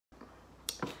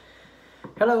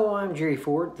Hello, I'm Jerry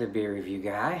Ford, the beer review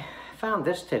guy. I found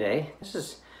this today. This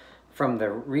is from the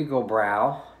Regal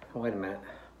Brau. Wait a minute.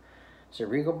 Is it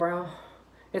Regal Brau?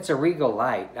 It's a Regal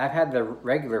Light. I've had the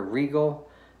regular Regal.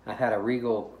 I've had a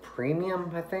Regal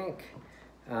Premium, I think.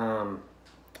 But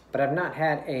I've not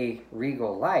had a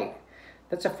Regal Light.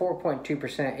 That's a 4.2%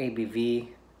 ABV.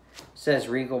 It says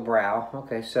Regal Brau.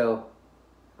 Okay, so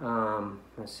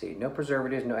let's see. No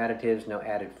preservatives, no additives, no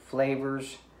added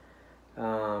flavors.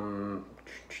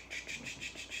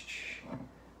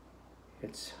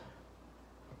 It's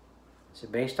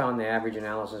based on the average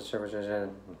analysis services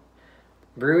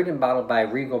brewed and bottled by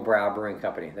Regal Brau Brewing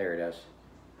Company. There it is.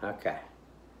 Okay,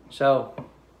 so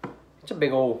it's a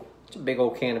big old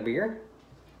can of beer.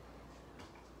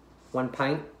 1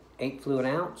 pint, 8 fluid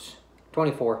ounce,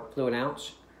 24 fluid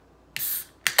ounce.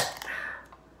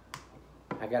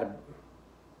 I got a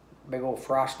big old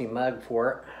frosty mug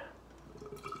for it.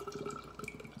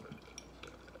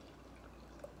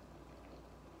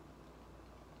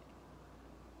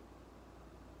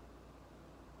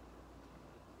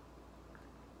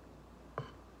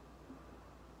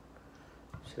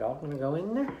 Is it all going to go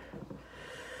in there?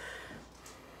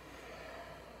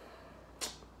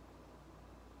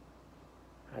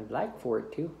 I'd like for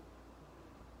it to.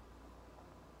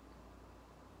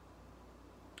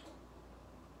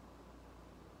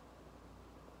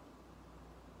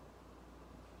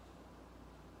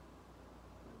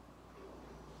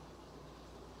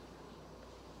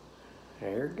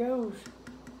 There it goes.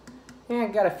 Yeah, I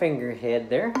got a finger head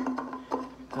there.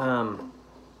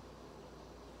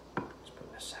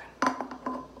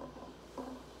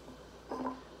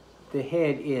 The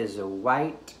head is a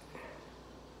white.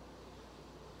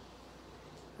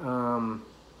 The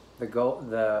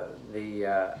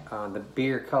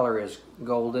beer color is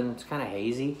golden. It's kind of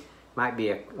hazy. Might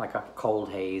be like a cold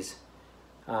haze.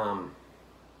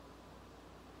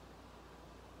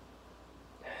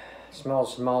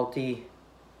 Smells malty.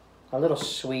 A little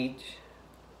sweet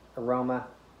aroma.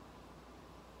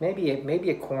 Maybe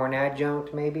a corn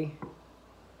adjunct. Maybe.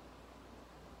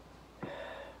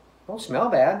 Don't smell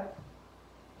bad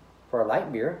for a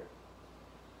light beer.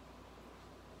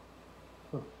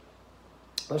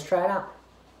 Let's try it out.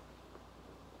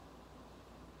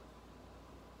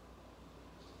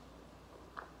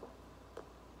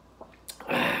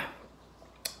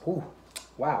 Ooh,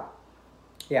 wow.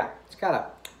 Yeah, it's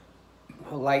got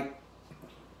a light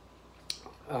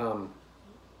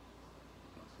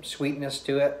sweetness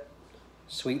to it,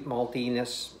 sweet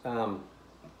maltiness.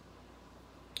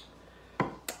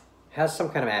 Has some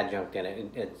kind of adjunct in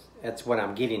it. It's what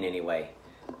I'm getting anyway.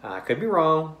 I could be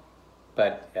wrong,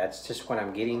 but that's just what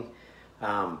I'm getting.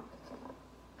 But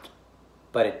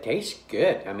it tastes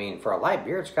good. I mean, for a light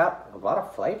beer, it's got a lot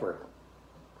of flavor.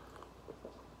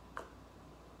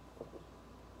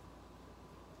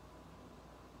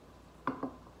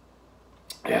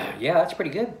 Yeah, that's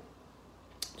pretty good.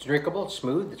 It's drinkable, it's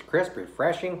smooth, it's crisp,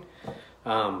 refreshing.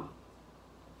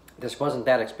 This wasn't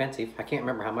that expensive. I can't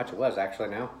remember how much it was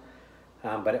actually now.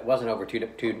 But it wasn't over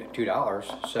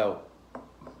 $2, so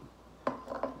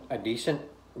a decent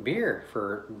beer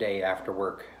for day after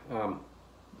work.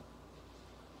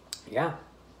 Yeah,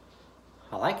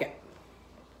 I like it.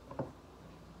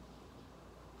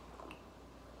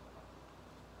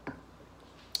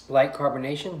 Light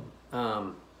carbonation,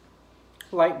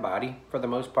 light body for the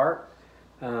most part.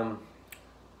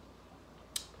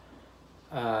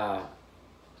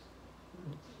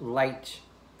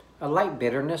 A light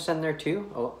bitterness in there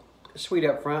too. Oh, sweet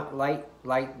up front,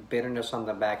 light bitterness on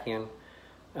the back end.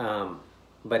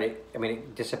 But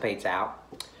it dissipates out.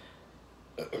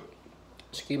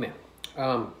 Excuse me.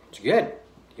 It's good.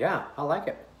 Yeah, I like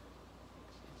it.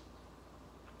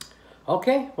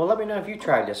 Okay, well let me know if you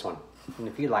tried this one and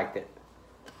if you liked it.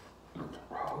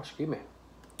 Oh, excuse me.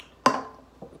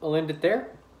 I'll end it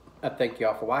there. I thank you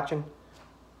all for watching.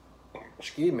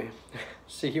 Excuse me.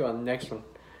 See you on the next one.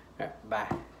 All right, bye.